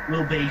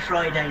will be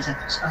Friday's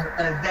episode,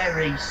 a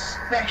very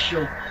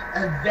special,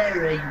 a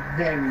very,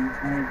 very,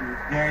 very,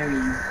 very,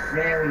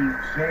 very,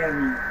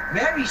 very,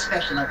 very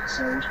special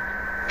episode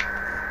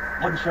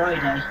on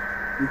Friday,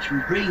 which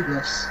will bring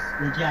us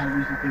the day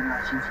we have been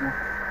waiting for.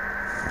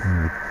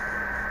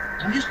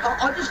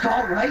 I just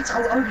can't wait.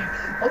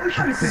 I wish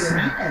I was doing it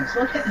right now,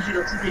 so I'll get the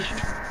deluxe edition.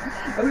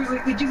 I mean,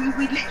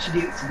 we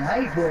literally do it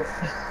today, but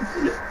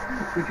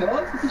we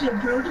can't because you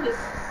haven't pre-ordered it.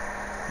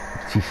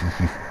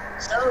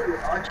 So,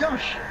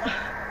 Josh,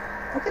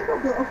 I think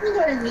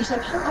I end this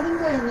episode.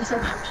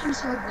 Actually,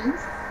 so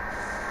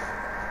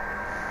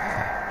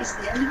it's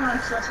the end of our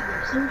exciting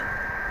episode.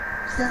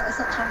 It's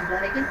that time of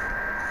day again.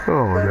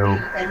 Oh where no. we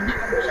end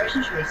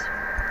Conversation Street.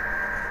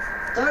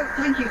 So,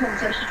 thank you,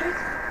 Conversation Street.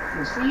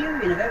 We'll see you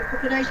in about a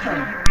couple of days'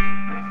 time.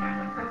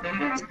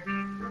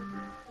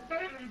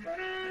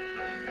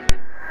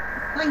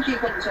 Thank you,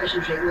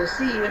 Conversation Street. We'll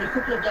see you in a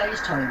couple of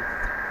days' time.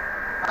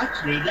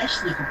 Actually,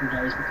 less than a couple of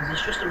days because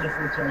it's just under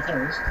 48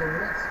 hours till the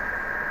rest.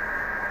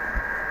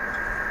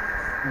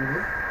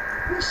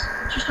 Yes,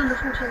 just under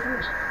 48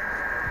 hours.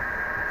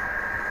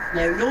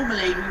 Now,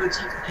 normally we would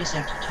take the piss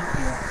out of Top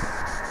Gear,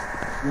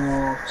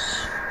 but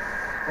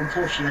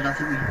unfortunately, I don't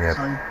think we have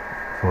time.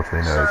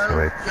 Fortunately, no, it's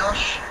so,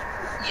 Josh,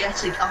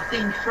 I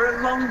think for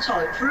a long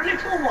time, for a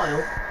little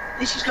while,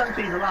 this is going to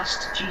be the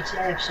last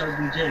GTA episode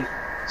we do.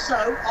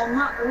 So, on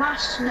that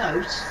last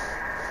note,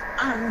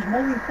 and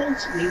more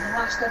importantly, the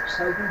last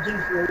episode we'll do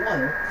for a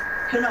while,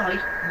 can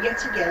I,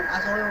 yet again,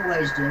 as I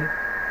always do,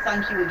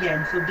 thank you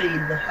again for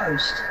being the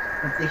host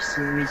of this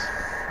series.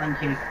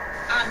 Thank you.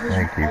 And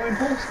more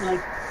importantly,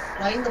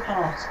 playing the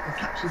part of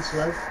Captain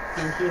Slow.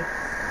 Thank you.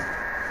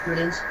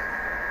 Brilliant.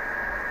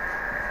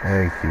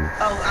 Thank you.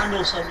 Oh, and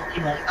also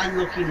looking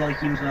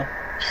like you as well.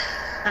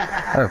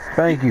 Oh,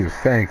 thank you.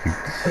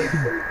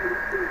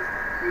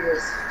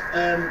 Yes.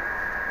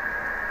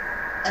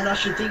 And I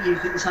should think you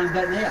think the same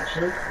about me,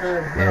 actually.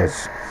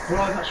 Yes.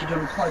 Well, I've actually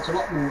done quite a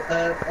lot more.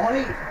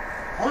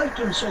 I've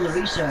done some of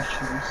the research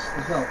for this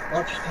as well.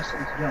 I've just passed it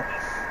on to Josh.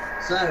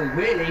 So,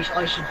 really,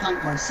 I should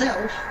thank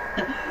myself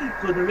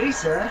for the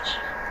research.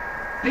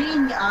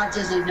 Being our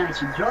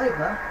designated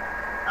driver,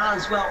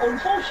 as well,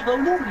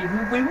 unfortunately, normally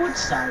we would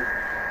say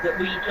that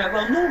we,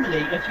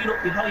 normally, if you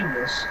look behind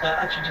us,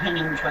 actually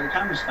depending on which way the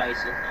camera's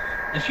facing,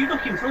 if you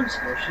look in front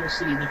of us, you'll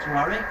see the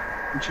Ferrari,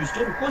 which was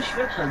done quite a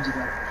few episodes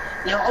ago.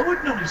 Now, I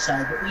would normally say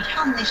that we'd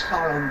hand this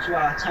car over to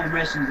our town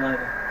racing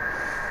driver.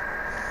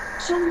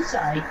 Some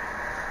say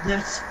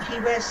that he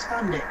wears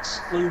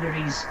spandex under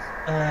his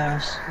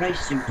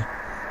race suit.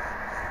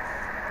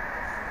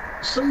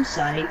 Some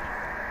say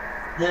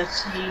that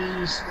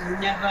he's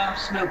never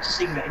smoked a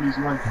cigarette in his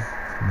life.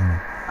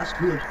 That's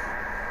good.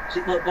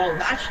 Well,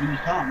 actually he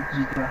can't because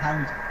he's got a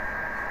hand.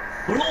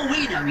 But all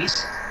we know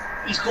is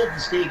he's called the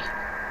Stig.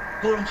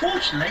 But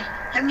unfortunately,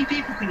 how many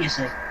people can you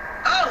see?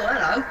 Oh,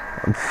 hello.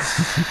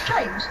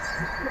 James?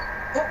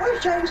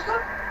 Where's James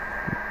gone?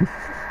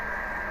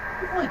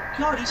 Oh my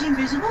God, he's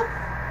invisible.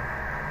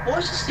 Why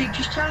is the Stig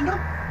just turned up?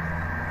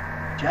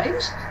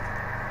 James?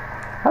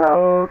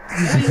 Hello.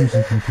 James?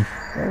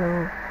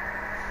 Hello.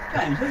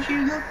 James, where'd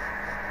you go?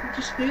 You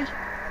disappeared.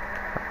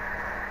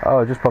 Oh,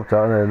 I just popped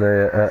out and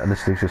the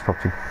Stig just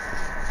popped in.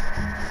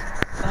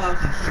 Oh,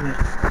 okay, good.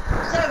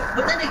 So,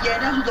 but then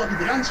again, as we're talking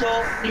to Rantor,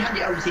 we hand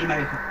it over to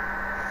America.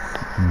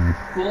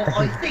 Well,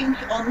 I think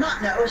on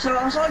that note, so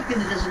as I've been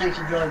the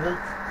designated driver,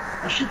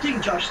 I should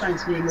think Josh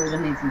thanks me more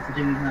than anything for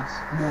doing that.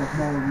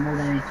 More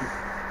than anything.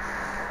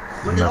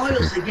 But then I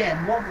also,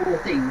 again, one more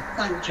thing,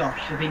 thank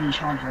Josh for being in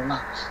charge of the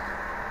laps.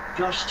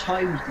 Josh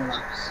times the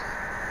laps.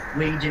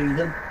 We do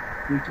them.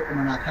 We put them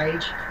on our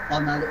page,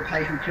 on that little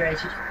page we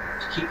created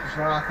to keep them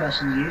for our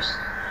personal use.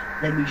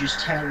 Then we just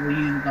tell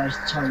you guys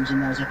the times in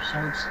those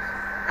episodes.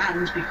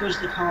 And because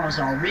the cars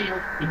are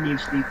real in Need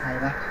for Speed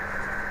Payback,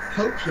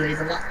 hopefully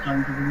the lap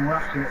times will be more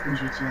accurate than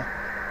GTA.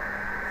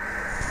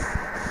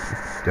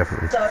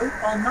 Definitely. So,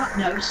 on that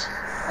note,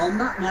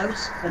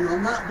 and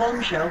on that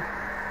bombshell,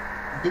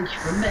 I think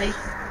from me,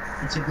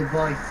 it's a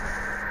goodbye.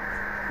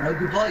 Well,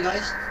 goodbye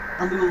guys,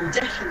 and we will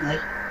definitely,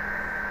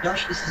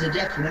 Josh, this is a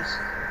definite,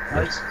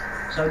 right?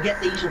 So get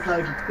these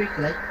uploaded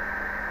quickly,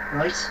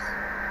 right?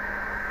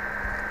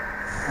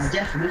 We'll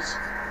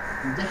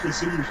definitely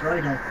see you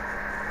Friday.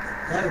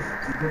 So,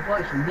 it's a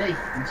goodbye from me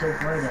until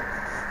Friday.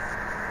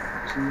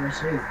 See you very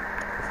soon.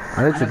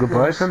 And it's a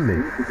goodbye from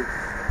me.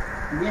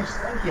 Yes,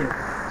 thank you.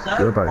 So,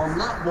 Goodbye. on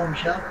that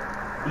bombshell,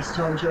 it's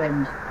time to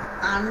end.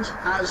 And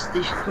as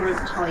the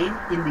current time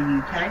in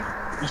the UK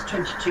is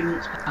 22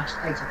 minutes past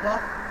 8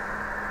 o'clock,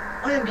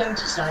 I am going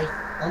to say,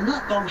 on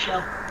that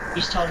bombshell,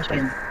 it's time to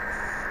end.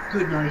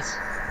 Good night.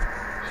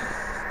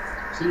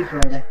 See you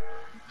Friday.